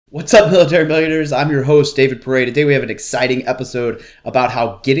What's up, Military Millionaires? I'm your host, David Perret. Today we have an exciting episode about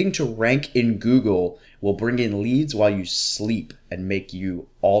how getting to rank in Google will bring in leads while you sleep and make you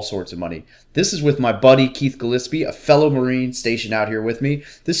all sorts of money. This is with my buddy, Keith Gillispie, a fellow Marine stationed out here with me.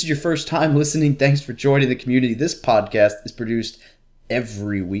 This is your first time listening. Thanks for joining the community. This podcast is produced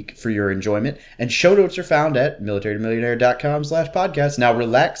every week for your enjoyment, and show notes are found at militarytomillionaire.com/podcast. Now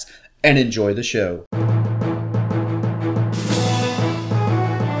relax and enjoy the show.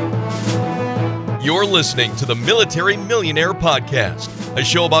 You're listening to the Military Millionaire Podcast, a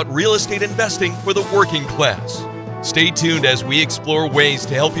show about real estate investing for the working class. Stay tuned as we explore ways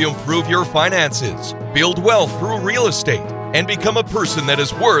to help you improve your finances, build wealth through real estate, and become a person that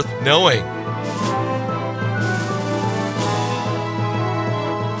is worth knowing.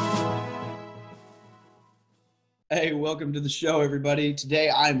 Hey, welcome to the show, everybody. Today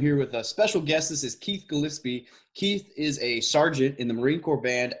I'm here with a special guest. This is Keith Gillispie. Keith is a sergeant in the Marine Corps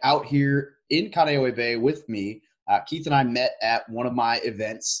band out here in Kaneohe Bay with me. Keith and I met at one of my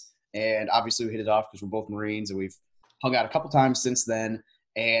events, and obviously we hit it off because we're both Marines, and we've hung out a couple times since then.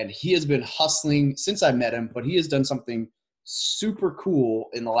 And he has been hustling since I met him, but he has done something super cool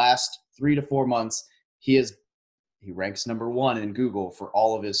in the last 3 to 4 months. He ranks #1 in Google for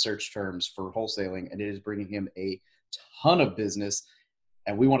all of his search terms for wholesaling, and it is bringing him a ton of business.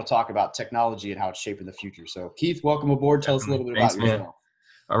 And we want to talk about technology and how it's shaping the future. So, Keith, welcome aboard. Tell us a little bit about yourself. Man.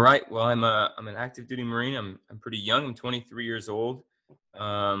 All right. Well, I'm an active duty Marine. I'm pretty young. I'm 23 years old.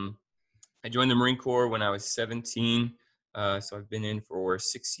 I joined the Marine Corps when I was 17. So I've been in for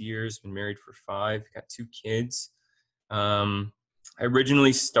 6 years. Been married for 5. Got 2 kids. I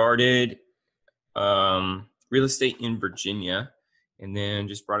originally started real estate in Virginia, and then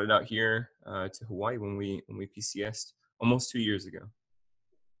just brought it out here to Hawaii when we PCS'd almost 2 years ago.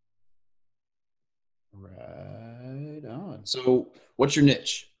 Right on. So, what's your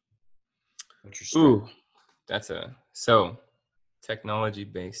niche? What's your strength? Technology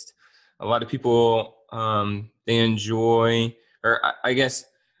based. A lot of people they enjoy, or I guess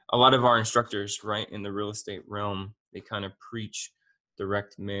a lot of our instructors, right, in the real estate realm, they kind of preach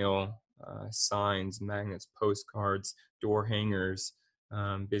direct mail, signs, magnets, postcards, door hangers,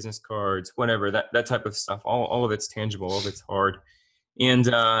 business cards, whatever, that type of stuff. All of it's tangible, all of it's hard,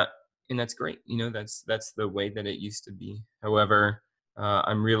 and that's great. You know, that's the way that it used to be. However,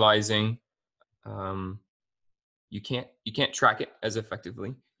 I'm realizing you can't track it as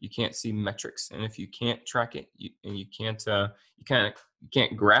effectively. You can't see metrics, and if you can't track it, you can't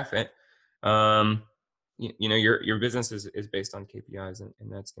graph it. Your business is based on KPIs,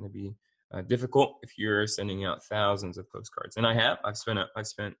 and that's going to be difficult if you're sending out thousands of postcards. And I've spent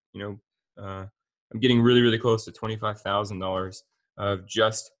I'm getting really, really close to $25,000 of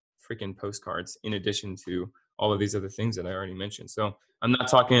just freaking postcards, in addition to all of these other things that I already mentioned. So I'm not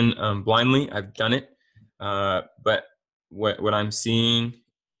talking blindly. I've done it, but what I'm seeing,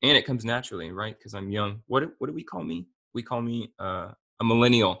 and it comes naturally, right? Because I'm young. What do we call me? We call me a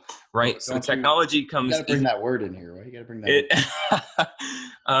millennial, right? So technology comes. You got to bring that word in here, right? You got to bring that.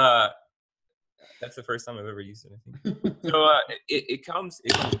 That's the first time I've ever used it, I think. So it comes.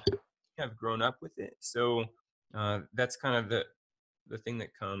 I've grown up with it. So that's kind of the thing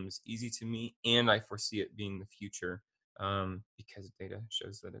that comes easy to me, and I foresee it being the future because data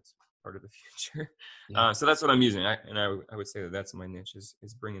shows that it's part of the future. Yeah. So that's what I'm using. I would say that that's my niche is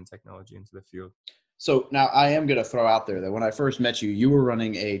bringing technology into the field. So now I am going to throw out there that when I first met you, you were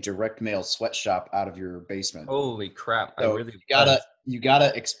running a direct mail sweatshop out of your basement. Holy crap. So you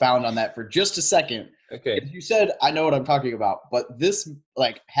gotta expound on that for just a second. Okay. You said, I know what I'm talking about, but this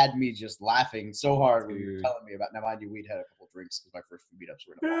had me just laughing so hard when you were telling me about, now mind you, we'd had a couple drinks because my first few meetups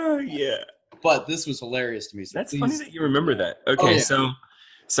were in a bar. Yeah. But this was hilarious to me. So that's funny that you remember that. Okay. Yeah.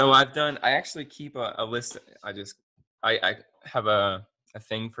 So I actually keep a list. I have a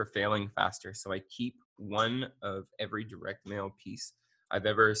thing for failing faster. So I keep one of every direct mail piece I've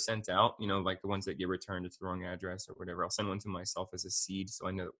ever sent out, like the ones that get returned, it's the wrong address or whatever. I'll send one to myself as a seed, so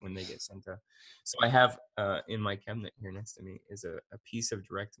I know when they get sent out. So I have in my cabinet here next to me is a piece of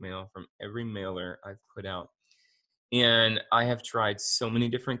direct mail from every mailer I've put out. And I have tried so many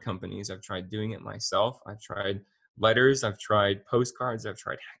different companies. I've tried doing it myself. I've tried letters. I've tried postcards. I've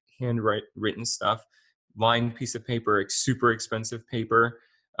tried handwritten stuff, lined piece of paper, super expensive paper.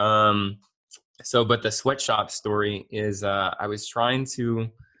 But the sweatshop story is I was trying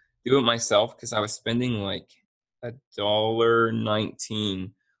to do it myself because I was spending like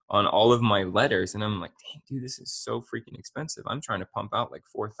 $1.19 on all of my letters. And I'm like, dang, dude, this is so freaking expensive. I'm trying to pump out like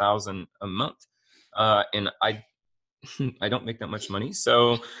 $4,000 a month. And I don't make that much money.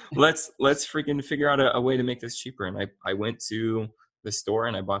 So let's freaking figure out a way to make this cheaper. And I went to the store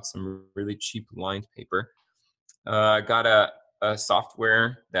and I bought some really cheap lined paper. I got a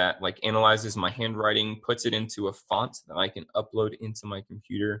software that like analyzes my handwriting, puts it into a font that I can upload into my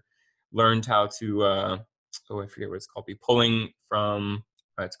computer. Learned how to, I forget what it's called, be pulling from,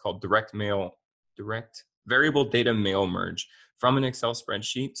 it's called direct variable data mail merge from an Excel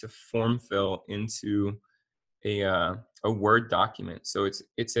spreadsheet to form fill into a Word document. So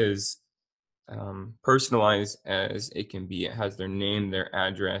it's as personalized as it can be. It has their name, their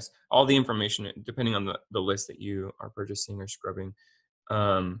address, all the information, depending on the list that you are purchasing or scrubbing.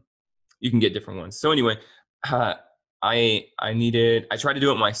 You can get different ones. So anyway, I tried to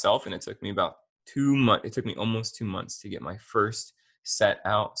do it myself, and it took me about 2 months. It took me almost 2 months to get my first set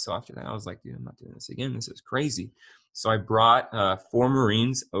out. So after that, I was like, dude, I'm not doing this again. This is crazy. So I brought 4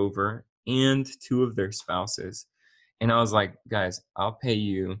 Marines over and 2 of their spouses. And I was like, guys, I'll pay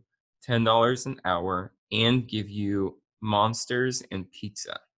you $10 an hour and give you monsters and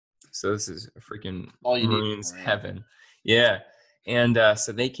pizza. So this is a freaking Marines heaven. Yeah. And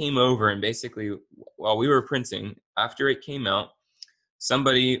so they came over, and basically while we were printing, after it came out,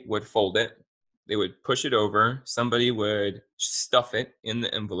 somebody would fold it. They would push it over. Somebody would stuff it in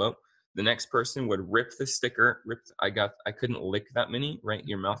the envelope. The next person would rip the sticker. I couldn't lick that many, right?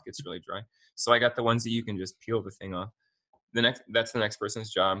 Your mouth gets really dry. So I got the ones that you can just peel the thing off. That's the next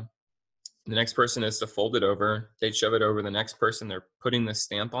person's job. The next person is to fold it over. They'd shove it over the next person. They're putting the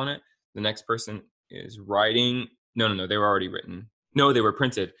stamp on it. The next person is writing. No, they were already written. No, they were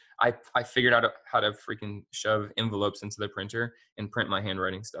printed. I figured out how to freaking shove envelopes into the printer and print my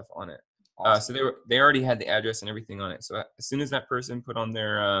handwriting stuff on it. Awesome. So they already had the address and everything on it. So as soon as that person put on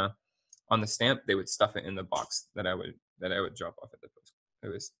their on the stamp, they would stuff it in the box that I would drop off at the post. It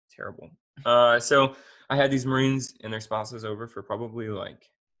was terrible. So I had these Marines and their spouses over for probably like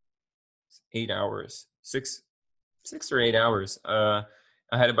 8 hours, 6 or 8 hours. I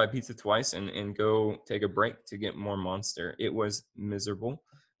had to buy pizza twice and go take a break to get more Monster. It was miserable.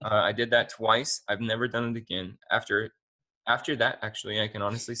 I did that twice. I've never done it again. After that, actually, I can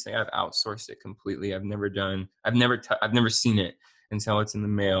honestly say I've outsourced it completely. I've never seen it until it's in the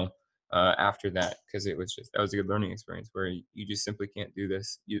mail. After that, because that was a good learning experience where you just simply can't do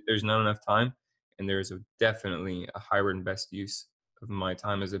this. There's not enough time, and there's definitely a higher and best use of my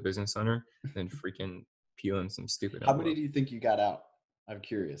time as a business owner than freaking peeling some stupid envelope. How many do you think you got out? I'm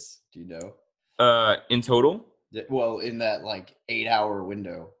curious. Do you know? In total? Well, in that like 8-hour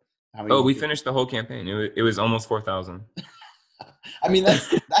window. How many? Oh, we finished the whole campaign. It was almost 4,000. I mean,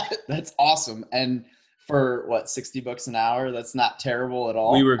 that's awesome. And for what, $60 an hour? That's not terrible at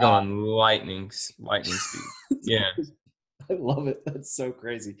all. We were going lightning speed. Yeah. I love it. That's so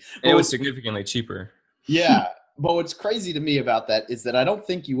crazy. And it was significantly cheaper. Yeah. But what's crazy to me about that is that I don't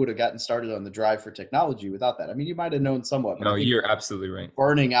think you would have gotten started on the drive for technology without that. I mean, you might have known somewhat. But no, you're absolutely right.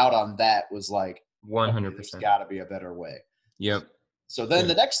 Burning out on that was like 100%. There's got to be a better way. Yep. So then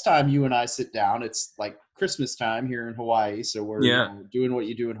the next time you and I sit down, it's like Christmas time here in Hawaii. So we're doing what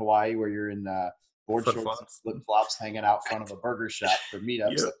you do in Hawaii, where you're in board shorts, flip flops, hanging out front of a burger shop for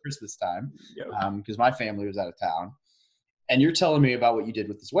meetups at Christmas time. Because my family was out of town. And you're telling me about what you did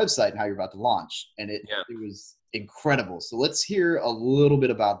with this website and how you're about to launch. And it was incredible. So let's hear a little bit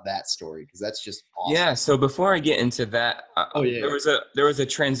about that story, because that's just awesome. Yeah. So before I get into that, there was a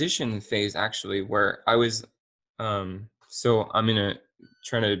transition phase actually where I was, so I'm going to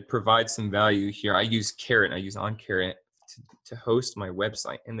try to provide some value here. I use Carrot. I use On Carrot to host my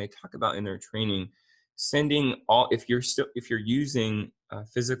website. And they talk about in their training, sending if you're using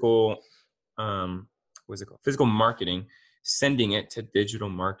physical, what's it called? Physical marketing, sending it to digital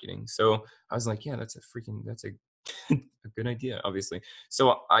marketing. So I was like, yeah, that's a good idea, obviously.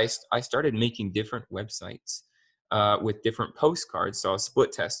 So I started making different websites with different postcards. So I was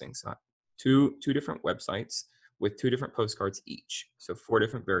split testing. So two different websites with 2 different postcards each. So 4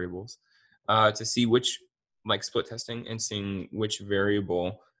 different variables to see which, like split testing and seeing which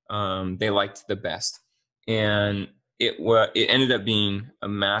variable they liked the best. And it ended up being a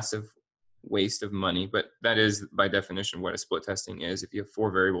massive waste of money, but that is by definition what a split testing is. If you have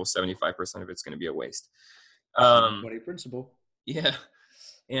 4 variables, 75% of it's going to be a waste. 20 principle. Yeah.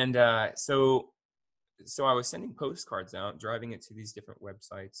 And so I was sending postcards out, driving it to these different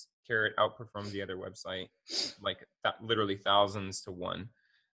websites. Carrot outperformed the other website, like literally thousands to 1.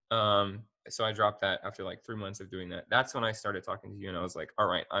 So I dropped that after like 3 months of doing that. That's when I started talking to you, and I was like, all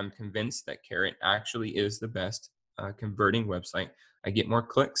right, I'm convinced that Carrot actually is the best converting website. I get more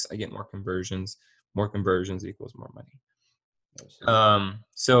clicks, I get more conversions. More conversions equals more money. Absolutely.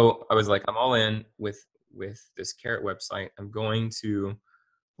 So I was like, I'm all in with this Carrot website. I'm going to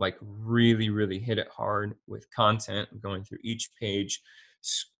like really, really hit it hard with content, going through each page,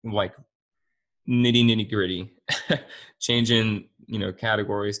 like nitty gritty, changing,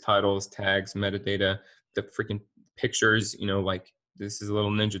 categories, titles, tags, metadata, the freaking pictures, like this is a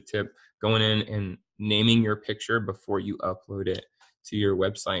little ninja tip, going in and naming your picture before you upload it to your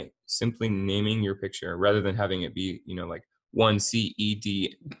website. Simply naming your picture rather than having it be, like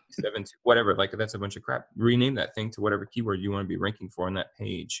 1CED72, whatever, like that's a bunch of crap. Rename that thing to whatever keyword you want to be ranking for on that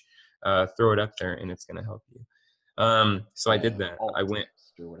page. Throw it up there and it's going to help you. So I did that. I went,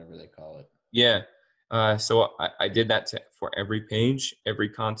 or whatever they call it. yeah. So I did that for every page, every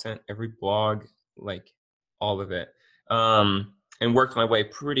content, every blog, like all of it. And worked my way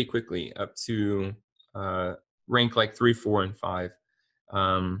pretty quickly up to rank like 3, 4, and 5.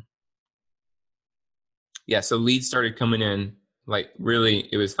 So leads started coming in, like really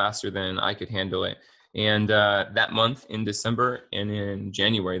it was faster than I could handle it. And that month in December and in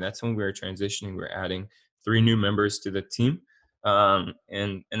January, that's when we were transitioning. We're adding 3 new members to the team.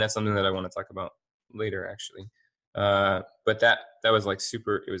 And that's something that I want to talk about later, actually. But that was like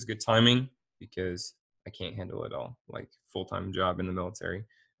super, it was good timing because I can't handle it all, like full-time job in the military.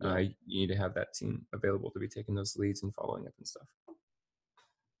 Yeah. You need to have that team available to be taking those leads and following up and stuff.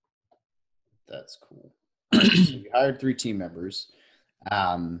 That's cool. So you hired 3 team members,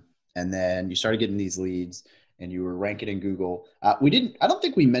 and then you started getting these leads, and you were ranking in Google. I don't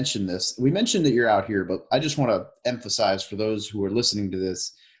think we mentioned this. We mentioned that you're out here, but I just want to emphasize for those who are listening to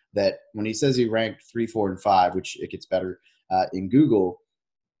this that when he says he ranked 3, 4, and 5, which it gets better in Google,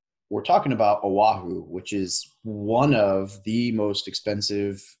 we're talking about Oahu, which is one of the most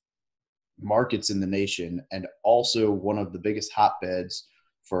expensive markets in the nation, and also one of the biggest hotbeds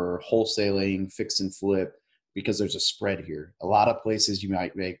for wholesaling, fix and flip, because there's a spread here. A lot of places you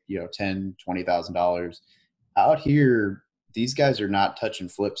might make, $10,000, $20,000. Out here, these guys are not touching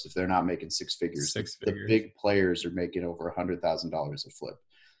flips if they're not making 6 figures. The big players are making over $100,000 a flip.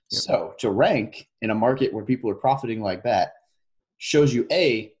 Yep. So to rank in a market where people are profiting like that shows you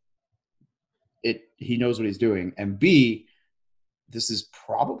A, he knows what he's doing, and B, this is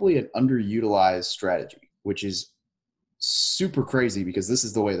probably an underutilized strategy, which is super crazy because this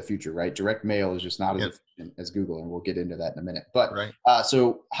is the way of the future, right? Direct mail is just not as efficient as Google, and we'll get into that in a minute. But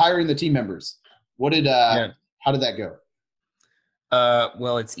so hiring the team members, how did that go?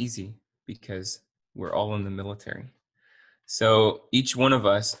 Well, it's easy because we're all in the military. So each one of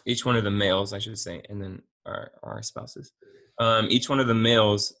the males, I should say, and then our spouses, each one of the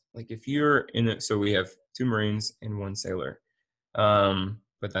males, like if you're in it, so we have 2 Marines and 1 sailor.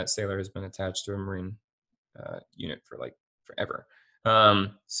 But that sailor has been attached to a Marine unit for like forever.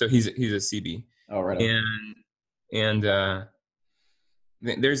 So he's a CB. Oh, right. And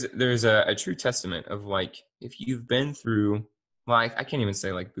there's a true testament of like, if you've been through, like, I can't even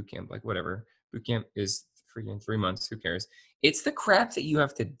say like boot camp, like whatever. Boot camp is freaking 3 months. Who cares? It's the crap that you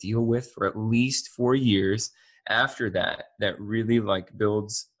have to deal with for at least 4 years after that really like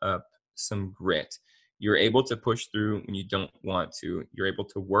builds up some grit. You're able to push through when you don't want to. You're able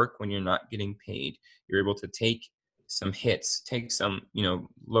to work when you're not getting paid. You're able to take some hits, take some,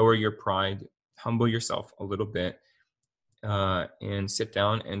 lower your pride, humble yourself a little bit, and sit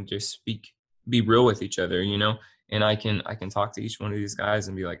down and just be real with each other, And I can talk to each one of these guys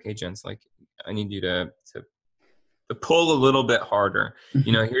and be like, hey, gents, like I need you to pull a little bit harder.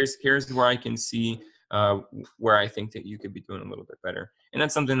 Here's where I can see where I think that you could be doing a little bit better. And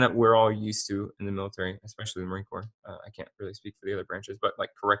that's something that we're all used to in the military, especially the Marine Corps. I can't really speak for the other branches, but like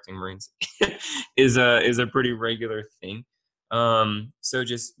correcting Marines is a pretty regular thing. So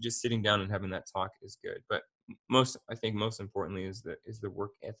just sitting down and having that talk is good. But I think most importantly is the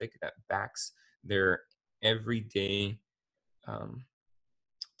work ethic that backs their everyday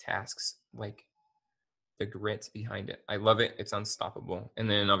tasks, like the grit behind it. I love it. It's unstoppable. And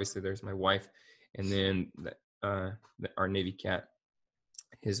then obviously there's my wife, and then our Navy cat,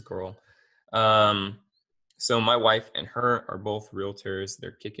 his girl. So my wife and her are both realtors.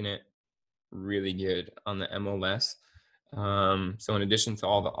 They're kicking it really good on the MLS. So in addition to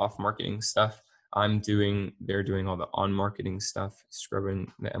all the off marketing stuff they're doing all the on marketing stuff,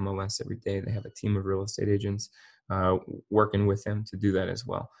 scrubbing the MLS every day. They have a team of real estate agents working with them to do that as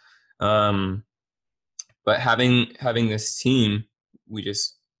well. But having this team, we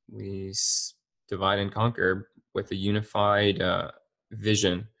divide and conquer with a unified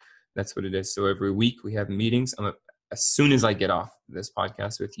vision. That's what it is. So every week we have meetings. As soon as I get off this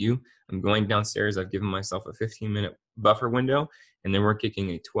podcast with you, I'm going downstairs. I've given myself a 15-minute buffer window, and then we're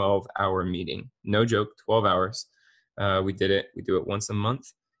kicking a 12-hour meeting. No joke, 12 hours. We did it. We do it once a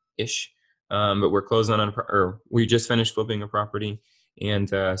month-ish. But we're closing on we just finished flipping a property, And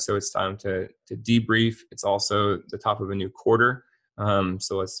so it's time to debrief. It's also the top of a new quarter.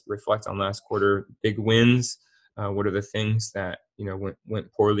 So let's reflect on last quarter, big wins. What are the things that,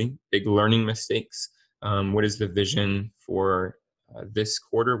 went poorly, big learning mistakes? What is the vision for this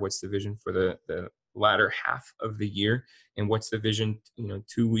quarter? What's the vision for the latter half of the year? And what's the vision,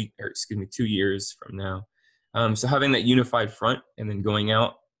 2 years from now? So having that unified front and then going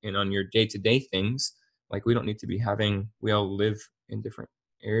out and on your day-to-day things, like we don't need to be we all live in different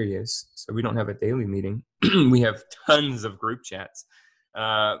areas. So we don't have a daily meeting. We have tons of group chats.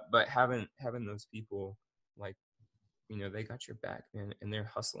 But having those people, like, they got your back, man, and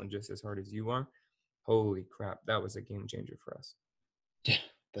they're hustling just as hard as you are. Holy crap. That was a game changer for us. Yeah,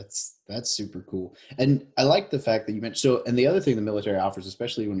 that's super cool. And I like the fact that you mentioned, and the other thing the military offers,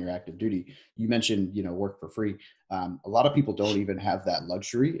 especially when you're active duty, you mentioned, work for free. A lot of people don't even have that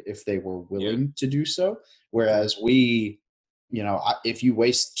luxury if they were willing to do so. Whereas we, if you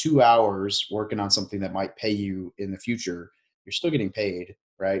waste 2 hours working on something that might pay you in the future, you're still getting paid,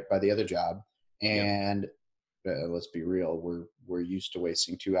 right, by the other job. And let's be real, we're used to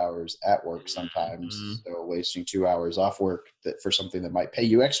wasting 2 hours at work sometimes. So wasting 2 hours off work for something that might pay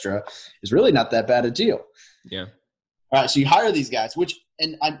you extra is really not that bad a deal. Yeah. All right, so you hire these guys,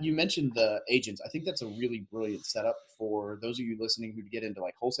 you mentioned the agents. I think that's a really brilliant setup for those of you listening who get into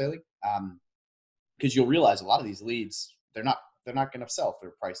like wholesaling, because you'll realize a lot of these leads, they're not going to sell for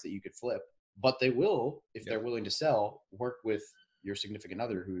a price that you could flip, but they will, if they're willing to sell, work with your significant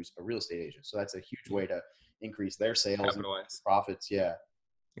other who's a real estate agent. So that's a huge way to increase their sales and profits. Yeah,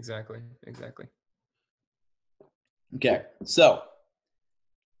 exactly. Okay, so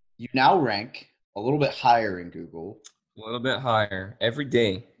you now rank a little bit higher in Google. A little bit higher every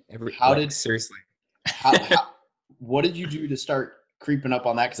day. Seriously? What did you do to start creeping up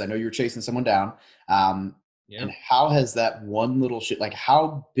on that? Because I know you're chasing someone down. And how has that one little like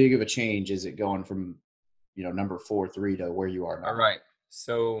how big of a change is it going from, number 4-3 to where you are now? All right.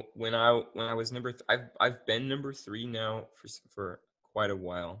 So when I was I've been number 3 now for quite a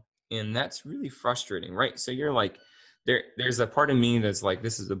while, and that's really frustrating, right? So you're like, there's a part of me that's like,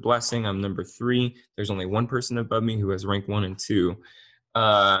 this is a blessing. I'm number 3. There's only one person above me who has ranked 1 and 2.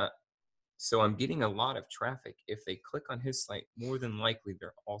 So I'm getting a lot of traffic. If they click on his site, more than likely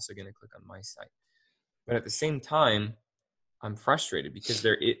they're also going to click on my site. But at the same time, I'm frustrated because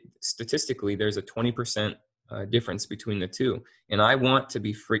statistically there's a 20% difference between the two, and I want to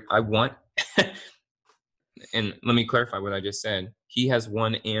be free. I want, and let me clarify what I just said. He has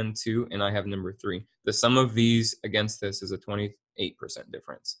 1 and 2, and I have number 3. The sum of these against this is a 28%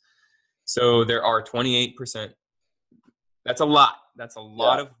 difference. So there are 28%. That's a lot. That's a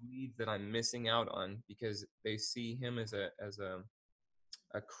lot of leads that I'm missing out on because they see him as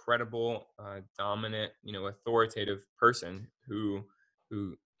a credible, dominant, authoritative person who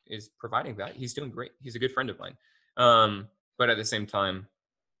is providing value. He's doing great. He's a good friend of mine. But at the same time,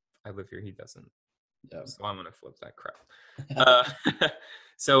 I live here. He doesn't. Yeah. So I'm going to flip that crap.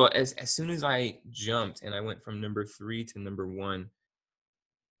 So as soon as I jumped and I went from number 3 to number 1,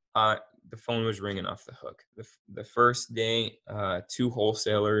 the phone was ringing off the hook. The first day, 2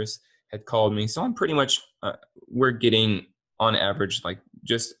 wholesalers had called me. So I'm pretty much, we're getting on average, like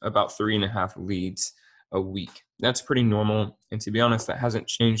just about 3.5 leads a week. That's pretty normal. And to be honest, that hasn't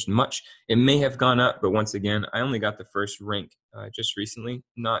changed much. It may have gone up, but once again, I only got the first rank just recently,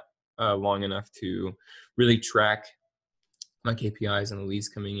 not long enough to really track my KPIs and the leads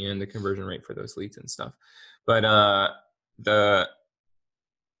coming in, the conversion rate for those leads and stuff. But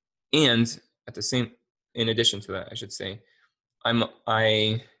in addition to that, I should say,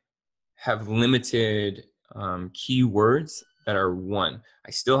 I have limited keywords that are 1.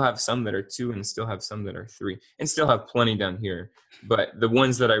 I still have some that are 2 and still have some that are 3 and still have plenty down here. But the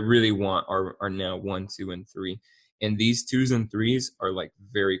ones that I really want are now 1, 2, and 3. And these 2s and 3s are like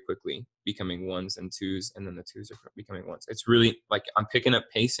very quickly becoming 1s and 2s. And then the 2s are becoming 1s. It's really like I'm picking up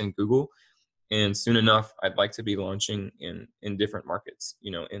pace in Google. And soon enough, I'd like to be launching in different markets,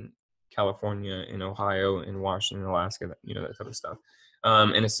 in California, in Ohio, in Washington, Alaska, that type of stuff.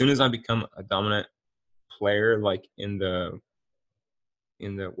 And as soon as I become a dominant player, like in the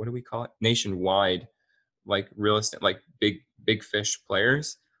what do we call it, nationwide, like real estate, like big fish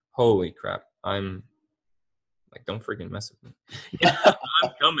players, holy crap, I'm like, don't freaking mess with me.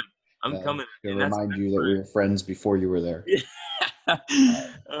 I'm coming. To remind you that we were friends before you were there.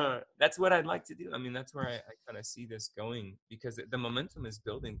 That's what I'd like to do. I mean, that's where I kind of see this going because the momentum is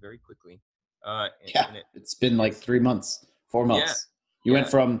building very quickly. It's been like 3 months, 4 months. You went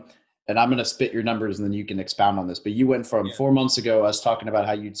from, and I'm going to spit your numbers and then you can expound on this, but you went from 4 months ago, us talking about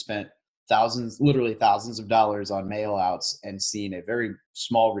how you'd spent literally thousands of dollars on mail outs and seeing a very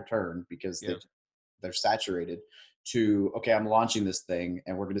small return because they're saturated, to, okay, I'm launching this thing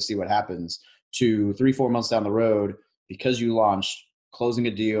and we're going to see what happens, to 3-4 months down the road, because you launched, closing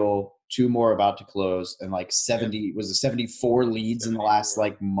a deal, 2 more about to close, and like 74 leads in the last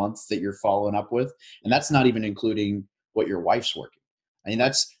like month that you're following up with. And that's not even including what your wife's working. I mean,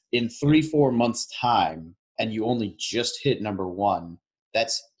 that's in 3-4 months time, and you only just hit number 1.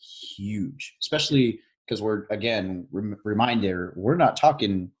 That's huge, especially because we're, again, reminder, we're not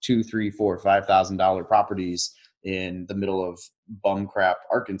talking $2,000, $3,000, $4,000, $5,000 properties in the middle of bum crap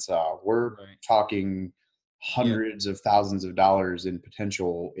Arkansas. We're talking hundreds of thousands of dollars in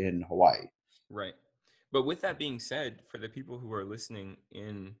potential in Hawaii. Right. But with that being said, for the people who are listening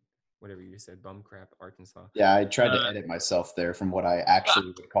in whatever you just said, bum crap Arkansas. Yeah, I tried to edit myself there from what I actually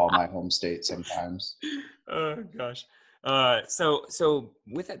would call my home state sometimes. Oh gosh. So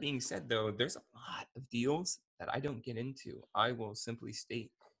with that being said, though, there's a lot of deals that I don't get into. I will simply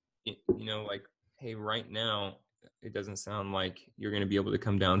state, like, hey, right now, it doesn't sound like you're going to be able to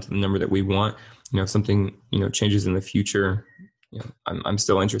come down to the number that we want. If something, changes in the future, I'm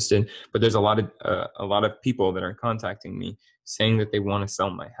still interested. But there's a lot of people that are contacting me saying that they want to sell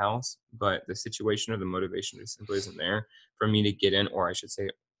my house, but the situation or the motivation just simply isn't there for me to get in, or I should say,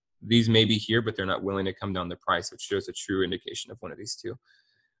 these may be here, but they're not willing to come down the price, which shows a true indication of one of these two.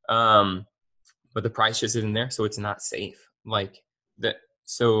 But the price just isn't there, so it's not safe. Like that.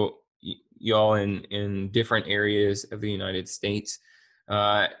 So y'all in different areas of the United States,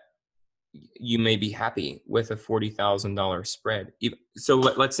 you may be happy with a $40,000 spread. So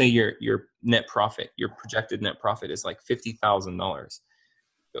let's say your net profit, your projected net profit is like $50,000.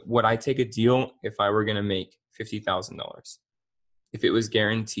 Would I take a deal if I were going to make $50,000? If it was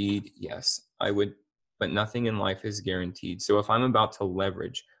guaranteed, yes, I would, but nothing in life is guaranteed. So if I'm about to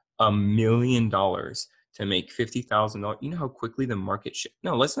leverage $1 million to make $50,000, you know how quickly the market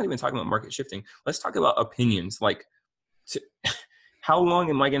no, let's not even talk about market shifting. Let's talk about opinions. Like, how long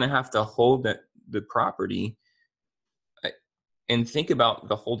am I going to have to hold the property? And think about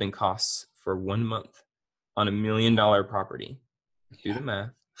the holding costs for 1 month on $1 million property. Do the math.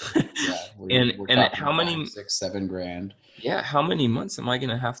 Yeah, and how many $6-7 grand? Yeah, how many months am I going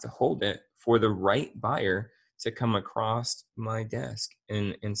to have to hold it for the right buyer to come across my desk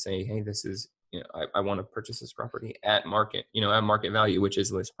and say, hey, this is, I want to purchase this property at market, at market value, which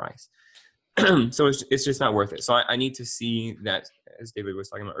is list price. So it's just not worth it. So I need to see that, as David was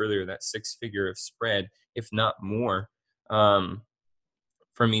talking about earlier, that 6-figure of spread, if not more,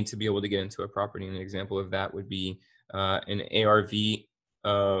 for me to be able to get into a property. An example of that would be an ARV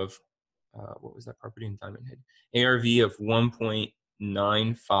of, what was that property in Diamond Head? ARV of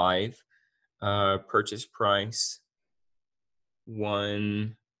 1.95, purchase price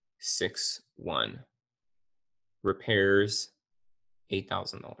 161, repairs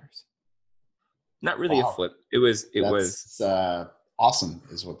 $8,000. Not really a flip. It was awesome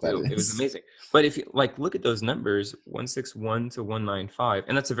is what that is. It was amazing. But if you look at those numbers, 161 to 195,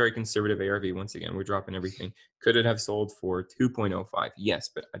 and that's a very conservative ARV. Once again, we're dropping everything. Could it have sold for 2.05? Yes,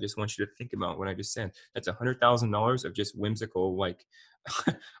 but I just want you to think about what I just said. That's $100,000 of just whimsical,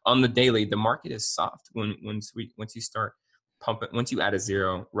 on the daily. The market is soft once you start pumping. Once you add a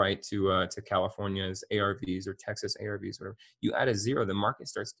zero, right, to California's ARVs or Texas ARVs, whatever, you add a zero, the market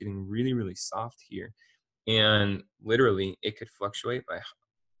starts getting really, really soft here. And literally, it could fluctuate by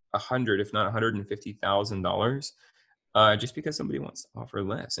 $100,000, if not $150,000, just because somebody wants to offer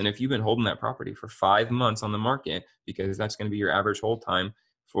less. And if you've been holding that property for 5 months on the market, because that's going to be your average hold time,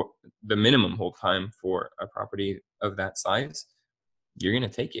 for the minimum hold time for a property of that size, you're going to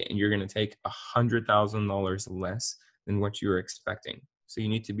take it, and you're going to take $100,000 less than what you were expecting. So you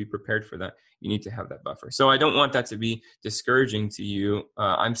need to be prepared for that. You need to have that buffer. So I don't want that to be discouraging to you.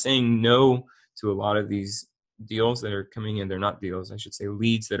 I'm saying no to a lot of these deals that are coming in. They're not deals, I should say,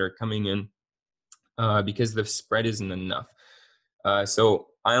 leads that are coming in because the spread isn't enough. So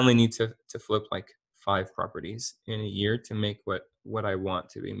I only need to flip 5 properties in a year to make what I want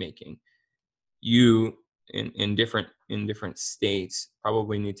to be making. You in different states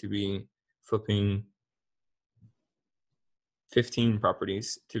probably need to be flipping 15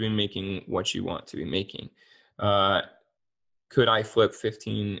 properties to be making what you want to be making. Could I flip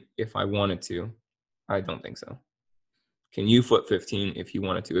 15 if I wanted to? I don't think so. Can you flip 15 if you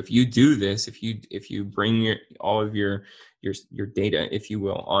wanted to? If you do this, if you bring all of your data, if you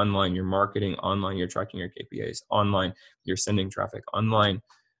will, online, your marketing online, you're tracking your KPIs online, you're sending traffic online,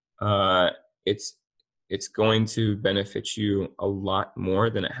 it's going to benefit you a lot more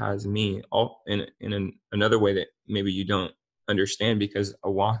than it has me. Another way that maybe you don't understand, because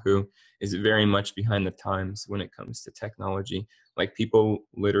Oahu is very much behind the times when it comes to technology. Like, people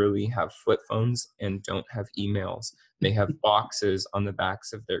literally have flip phones and don't have emails. They have boxes on the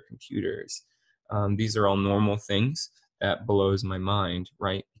backs of their computers. These are all normal things. That blows my mind,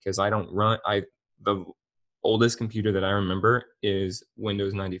 right? Because the oldest computer that I remember is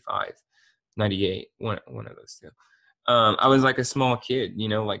Windows 95, 98, one of those two. I was like a small kid,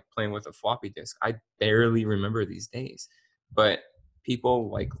 like playing with a floppy disk. I barely remember these days, but people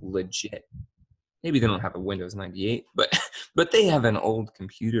like legit, maybe they don't have a Windows 98, but they have an old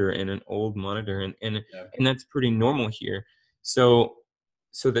computer and an old monitor, and that's pretty normal here. So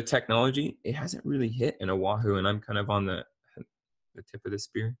the technology, it hasn't really hit in Oahu, and I'm kind of on the tip of the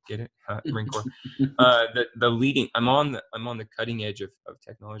spear. Get it? Marine Corps. The leading. I'm on the cutting edge of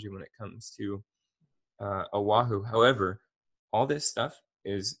technology when it comes to Oahu. However, all this stuff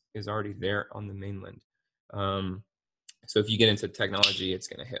is already there on the mainland. So if you get into technology, it's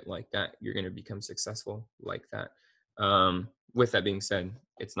going to hit like that. You're going to become successful like that. With that being said,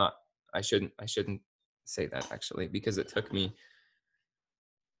 it's not. I shouldn't say that, actually, because it took me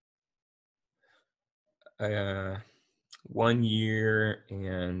 1 year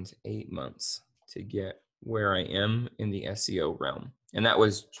and 8 months to get where I am in the SEO realm. And that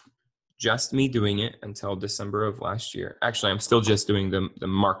was just me doing it until December of last year. Actually, I'm still just doing the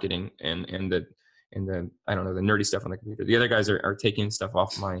marketing and the I don't know, the nerdy stuff on the computer. The other guys are taking stuff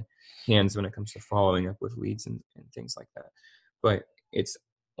off my hands when it comes to following up with leads and things like that. But it's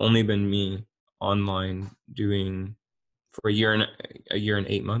only been me online doing for a year and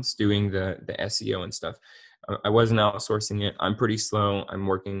 8 months doing the SEO and stuff. I wasn't outsourcing it. I'm pretty slow. I'm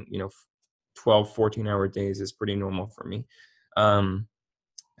working, 12, 14-hour days is pretty normal for me.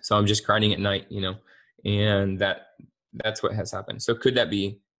 So I'm just grinding at night, and that's what has happened. So could that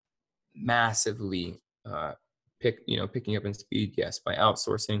be massively picking up in speed? Yes, by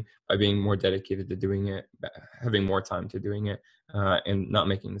outsourcing, by being more dedicated to doing it, having more time to doing it, and not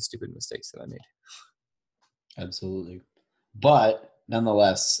making the stupid mistakes that I made. Absolutely. But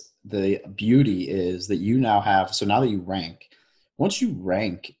nonetheless, the beauty is that you now have, so now that you rank, once you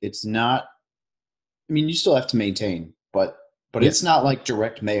rank, it's not, I mean, you still have to maintain, but yes, it's not like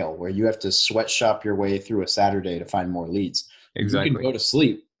direct mail where you have to sweatshop your way through a Saturday to find more leads. Exactly. You can go to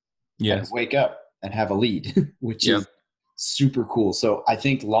sleep and wake up and have a lead, which is super cool. So I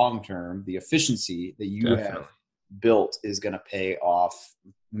think long-term, the efficiency that you have built is going to pay off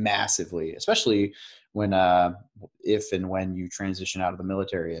massively, especially when if and when you transition out of the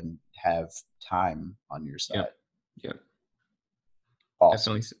military and have time on your side.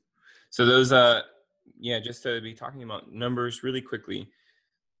 Awesome. Definitely. So those just to be talking about numbers really quickly,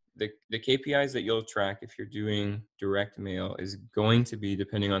 the KPIs that you'll track if you're doing direct mail is going to be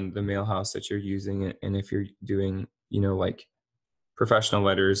depending on the mail house that you're using, and if you're doing like professional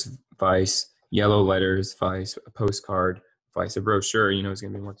letters, vice, yellow letters, vice, a postcard, vice, a brochure, is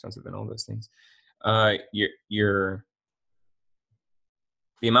going to be more expensive than all those things. Your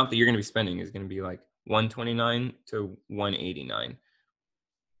the amount that you're going to be spending is going to be like $129 to $189,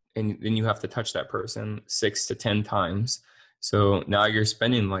 and then you have to touch that person 6 to 10 times. So now you're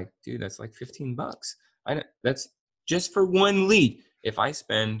spending like, dude, that's like $15. That's just for one lead. If I'm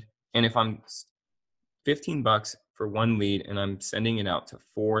 $15 for one lead and I'm sending it out to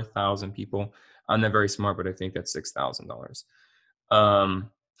 4,000 people, I'm not very smart, but I think that's $6,000.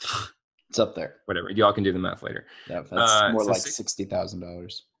 It's up there. Whatever. Y'all can do the math later. Yeah, that's more like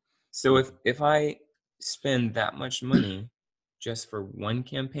 $60,000. So if I spend that much money just for one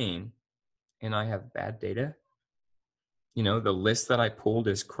campaign and I have bad data, the list that I pulled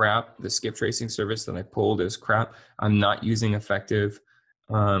is crap. The skip tracing service that I pulled is crap. I'm not using effective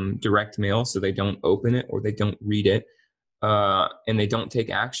direct mail, so they don't open it or they don't read it. And they don't take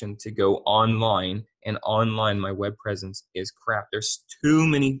action to go online, and online my web presence is crap. There's too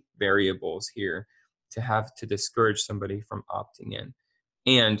many variables here to discourage somebody from opting in.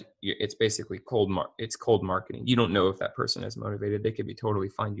 And it's basically cold marketing. You don't know if that person is motivated. They could be totally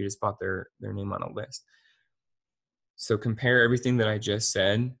fine. You just bought their name on a list. So compare everything that I just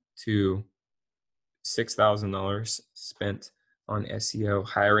said to $6,000 spent on SEO,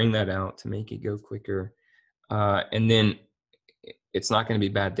 hiring that out to make it go quicker. And then it's not going to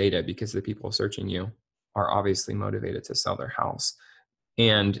be bad data because the people searching you are obviously motivated to sell their house.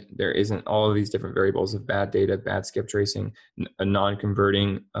 And there isn't all of these different variables of bad data, bad skip tracing, a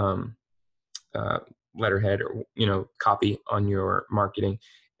non-converting letterhead or copy on your marketing.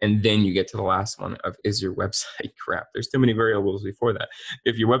 And then you get to the last one of, is your website crap? There's too many variables before that.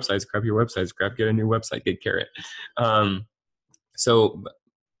 If your website's crap, get a new website, get Carrot. So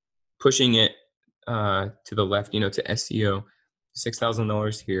pushing it to the left, to SEO,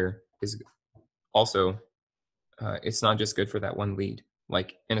 $6,000 here, is also, it's not just good for that one lead.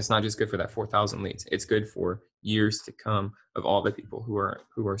 And it's not just good for that 4,000 leads. It's good for years to come of all the people who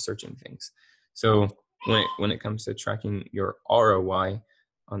are searching things. So when it comes to tracking your ROI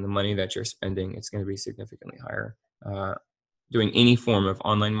on the money that you're spending, it's going to be significantly higher. Doing any form of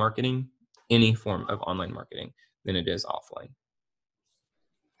online marketing than it is offline.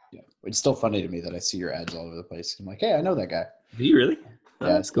 Yeah, it's still funny to me that I see your ads all over the place. I'm like, hey, I know that guy. Do you really? Oh,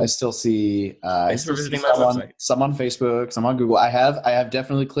 Yeah, that's cool. I still see. Thanks for visiting my website. Some on Facebook, some on Google. I have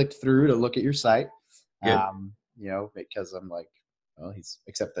definitely clicked through to look at your site. Good. Because I'm like, well,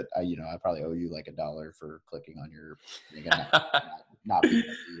 except that I probably owe you like $1 for clicking on your thing and not being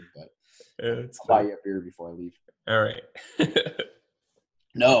a lead, but I'll buy you a beer before I leave. All right.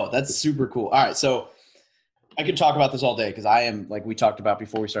 No, that's super cool. All right, so I could talk about this all day because I am, like we talked about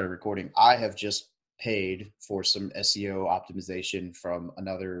before we started recording, I have just paid for some SEO optimization from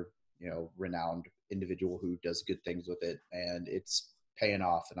another, renowned individual who does good things with it, and it's paying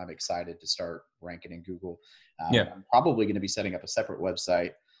off, and I'm excited to start ranking in Google. I'm probably going to be setting up a separate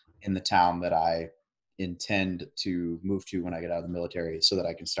website in the town that I intend to move to when I get out of the military so that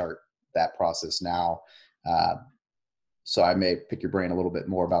I can start that process now. So I may pick your brain a little bit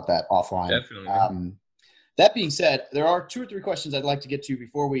more about that offline. Definitely. That being said, there are 2 or 3 questions I'd like to get to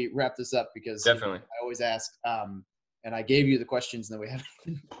before we wrap this up because I always ask, and I gave you the questions, and then we have.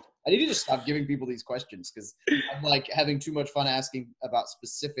 I need to just stop giving people these questions because I'm like having too much fun asking about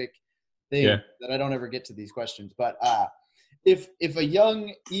specific things that I don't ever get to these questions. But if a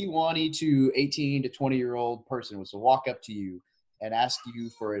young E1, E2, 18 to 20-year-old person was to walk up to you and ask you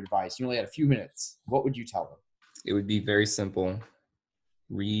for advice, you only had a few minutes, what would you tell them? It would be very simple.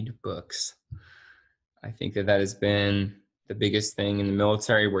 Read books. I think that has been the biggest thing in the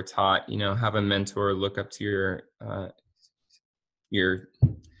military. We're taught, have a mentor, look up to your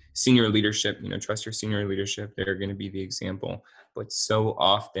senior leadership, trust your senior leadership. They're going to be the example. But so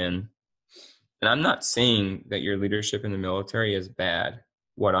often, and I'm not saying that your leadership in the military is bad.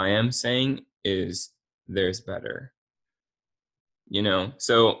 What I am saying is there's better.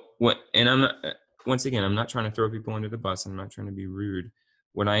 Once again, I'm not trying to throw people under the bus. I'm not trying to be rude.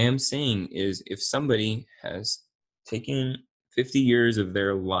 What I am saying is if somebody has taken 50 years of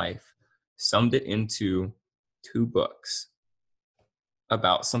their life, summed it into 2 books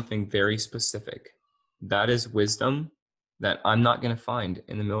about something very specific, that is wisdom that I'm not going to find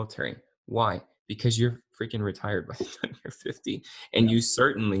in the military. Why? Because you're freaking retired by the time you're 50. And you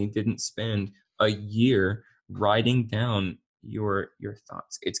certainly didn't spend a year writing down your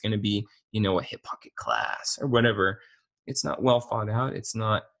thoughts. It's going to be, a hip pocket class or whatever. It's not well thought out. It's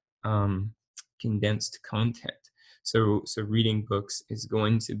not condensed content. So reading books is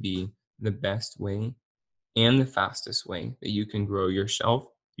going to be the best way and the fastest way that you can grow yourself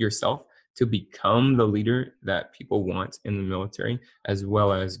to become the leader that people want in the military, as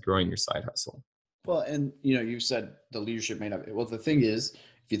well as growing your side hustle. Well, and you said the leadership may not. Well, the thing is,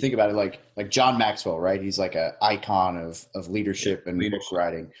 if you think about it, like John Maxwell, right? He's like an icon of leadership and book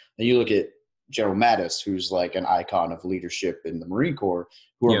writing. And you look at General Mattis, who's like an icon of leadership in the Marine Corps,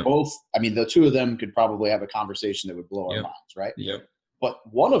 who are both. I mean, the 2 of them could probably have a conversation that would blow our minds, right? Yep. But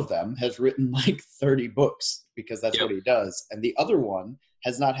one of them has written like 30 books because that's what he does. And the other one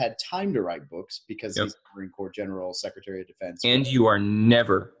has not had time to write books because he's a Marine Corps General, Secretary of Defense. And you are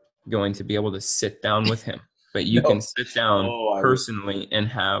never going to be able to sit down with him. But you can sit down personally and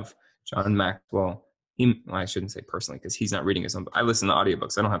have John Maxwell. I shouldn't say personally because he's not reading his own book. I listen to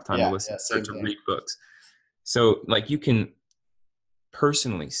audiobooks. I don't have time to listen to read books. So you can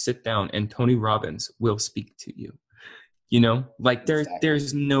personally sit down and Tony Robbins will speak to you.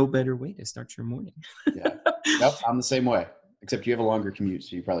 There's no better way to start your morning. Yep, I'm the same way. Except you have a longer commute,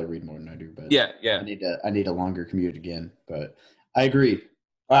 so you probably read more than I do. But I need a longer commute again. But I agree.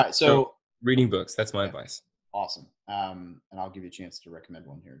 All right, so reading books. That's my advice. Awesome. And I'll give you a chance to recommend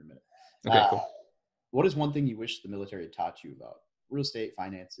one here in a minute. Okay, cool. What is one thing you wish the military had taught you about real estate,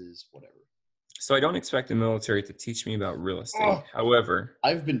 finances, whatever? So I don't expect the military to teach me about real estate. However,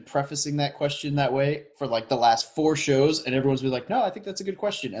 I've been prefacing that question that way for like the last 4 shows, and everyone's been like, no, I think that's a good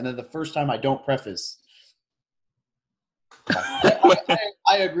question. And then the first time I don't preface,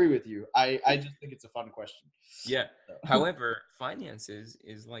 I agree with you. I just think it's a fun question. Yeah. However, finances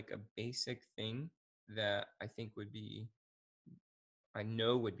is like a basic thing that I think would be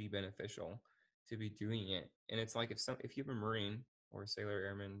beneficial to be doing it. And it's like if you have a Marine or a sailor,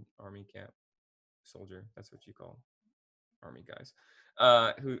 airman, Army cap, soldier, that's what you call Army guys,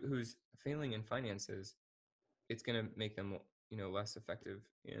 who's failing in finances, it's going to make them less effective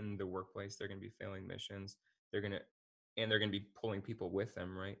in the workplace. They're going to be failing missions. They're going to and they're going to be pulling people with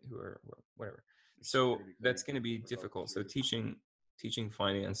them, right? Who are whatever. So that's going to be difficult. So teaching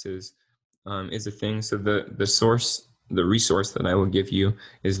finances is a thing. So the resource that I will give you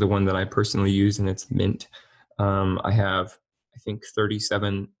is the one that I personally use, and it's Mint. I have, I think,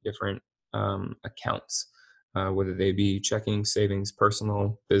 37 different accounts, whether they be checking, savings,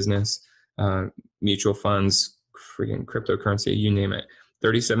 personal, business, mutual funds, freaking cryptocurrency, you name it.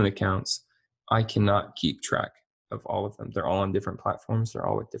 37 accounts. I cannot keep track of all of them. They're all on different platforms. They're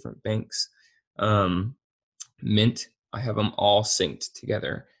all with different banks. Mint, I have them all synced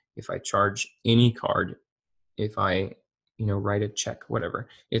together. If I charge any card, if I, write a check, whatever,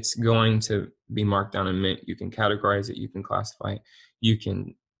 it's going to be marked down in Mint. You can categorize it. You can classify it. You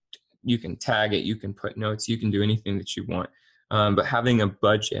can tag it. You can put notes. You can do anything that you want. But having a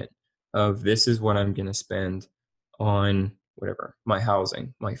budget of this is what I'm going to spend on whatever, my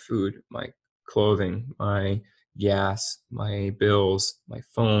housing, my food, my clothing, my gas, my bills, my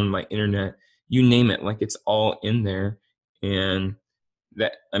phone, my internet, you name it, like it's all in there. And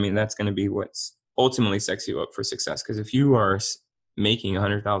that's going to be what's ultimately sets you up for success. Because if you are making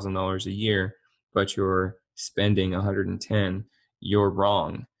 $100,000 a year, but you're spending 110, you're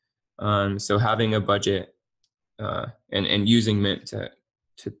wrong. So having a budget and using Mint to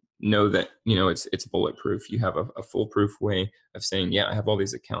know that it's bulletproof. You have a foolproof way of saying, yeah, I have all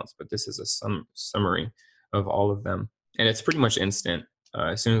these accounts, but this is a summary of all of them, and it's pretty much instant.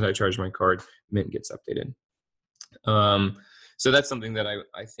 As soon as I charge my card, Mint gets updated. So that's something that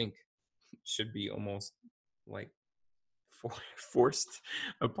I think should be almost like forced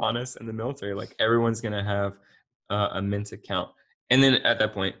upon us in the military. Like everyone's gonna have a Mint account, and then at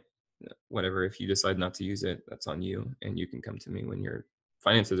that point, whatever, if you decide not to use it, that's on you, and you can come to me when your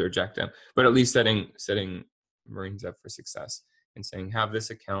finances are jacked up. But at least setting Marines up for success and saying, have this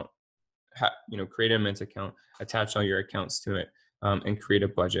account, create a Mint account, attach all your accounts to it, and create a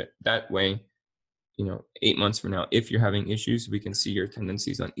budget. That way, 8 months from now, if you're having issues, we can see your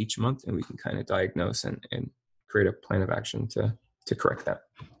tendencies on each month, and we can kind of diagnose and create a plan of action to correct that.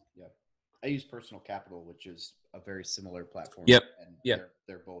 Yeah, I use Personal Capital, which is a very similar platform. Yep. And yep.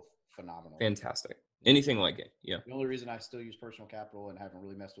 They're both phenomenal. Fantastic. Anything like it. Yeah. The only reason I still use Personal Capital and haven't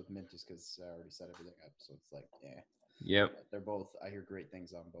really messed with Mint is because I already set everything up. So it's like, yeah. Yep. They're both, I hear great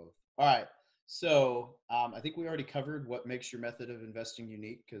things on both. All right. So I think we already covered what makes your method of investing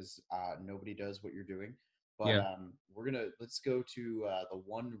unique, because nobody does what you're doing. But let's go to the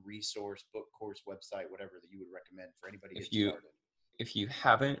one resource, book, course, website, whatever that you would recommend for anybody getting started. If you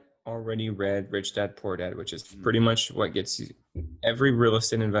haven't already read Rich Dad Poor Dad, which is pretty much what gets you, every real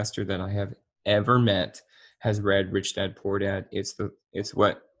estate investor that I have ever met has read Rich Dad Poor Dad. It's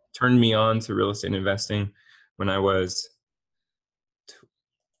what turned me on to real estate investing when I was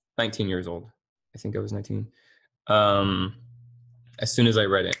 19 years old. I think I was 19. As soon as I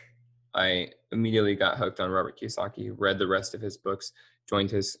read it, I immediately got hooked on Robert Kiyosaki, read the rest of his books,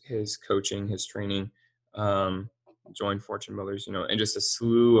 joined his coaching, his training, joined Fortune Builders, and just a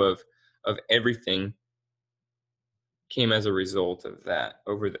slew of everything came as a result of that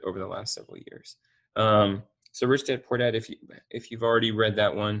over the last several years. So Rich Dad Poor Dad, if you've already read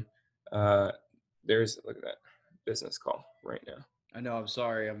that one, there's, look at that, business call right now. I know. I'm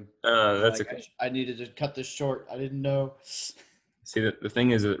sorry. That's okay. I needed to cut this short. I didn't know. See, the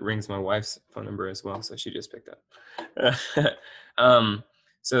thing is, it rings my wife's phone number as well, so she just picked up.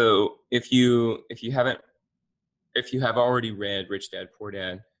 So if you have already read Rich Dad Poor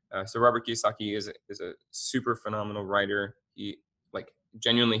Dad, so Robert Kiyosaki is a super phenomenal writer. He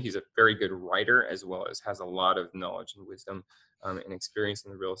genuinely, he's a very good writer, as well as has a lot of knowledge and wisdom and experience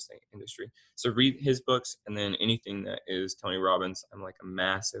in the real estate industry. So read his books, and then anything that is Tony Robbins. I'm like a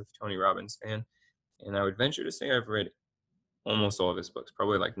massive Tony Robbins fan, and I would venture to say I've read almost all of his books,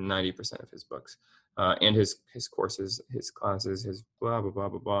 probably like 90% of his books, and his courses, his classes, his blah, blah, blah,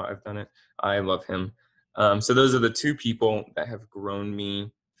 blah, blah. I've done it. I love him. So those are the two people that have grown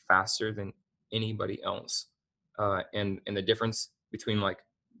me faster than anybody else. And the difference between like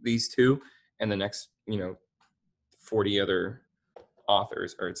these two and the next, 40 other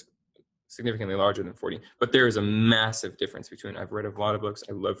authors, or it's significantly larger than 40, but there is a massive difference between, I've read a lot of books.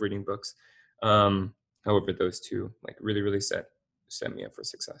 I love reading books. However, those two really, really set me up for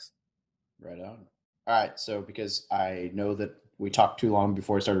success. Right on. All right. So because I know that we talked too long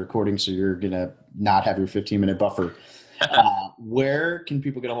before I started recording, so you're going to not have your 15-minute buffer. Where can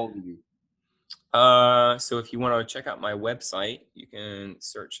people get a hold of you? So if you want to check out my website, you can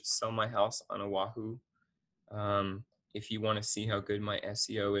search Sell My House on Oahu. If you want to see how good my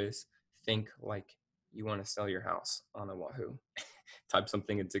SEO is, think like you want to sell your house on Oahu. Type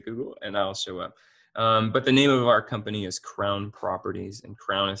something into Google and I'll show up. But the name of our company is Crown Properties, and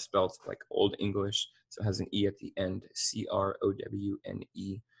Crown is spelled like Old English, so it has an E at the end,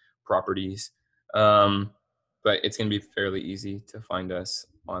 CROWNE Properties. But it's going to be fairly easy to find us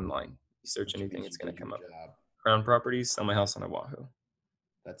online. You search anything, it's going to come up. Crown Properties, sell my house on Oahu.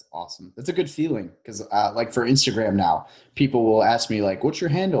 That's awesome. That's a good feeling because like for Instagram now, people will ask me like, what's your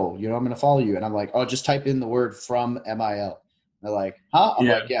handle? You know, I'm going to follow you. And I'm like, oh, just type in the word from MIL. They're like, huh? I'm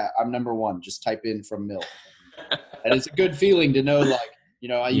like, yeah, I'm number one. Just type in from Mill. And it's a good feeling to know, like, you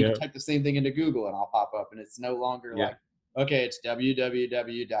know, you can type the same thing into Google and I'll pop up, and it's no longer like, okay, it's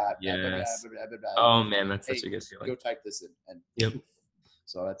www. Yes. Oh man, that's such a good feeling. Go type this in. And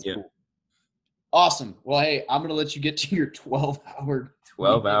so that's cool. Awesome. Well, hey, I'm going to let you get to your 12-hour.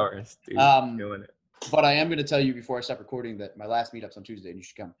 12 hours, dude. Doing it. But I am going to tell you before I stop recording that my last meetup's on Tuesday and you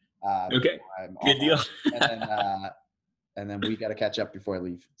should come. Okay. Good deal. And then we got to catch up before I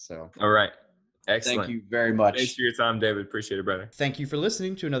leave. So. All right. Excellent. Thank you very much. Thanks for your time, David. Appreciate it, brother. Thank you for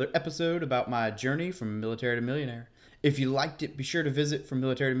listening to another episode about my journey from military to millionaire. If you liked it, be sure to visit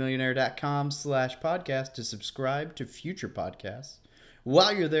FromMilitaryToMillionaire.com/podcast to subscribe to future podcasts.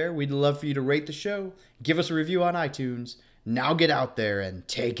 While you're there, we'd love for you to rate the show, give us a review on iTunes. Now get out there and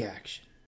take action.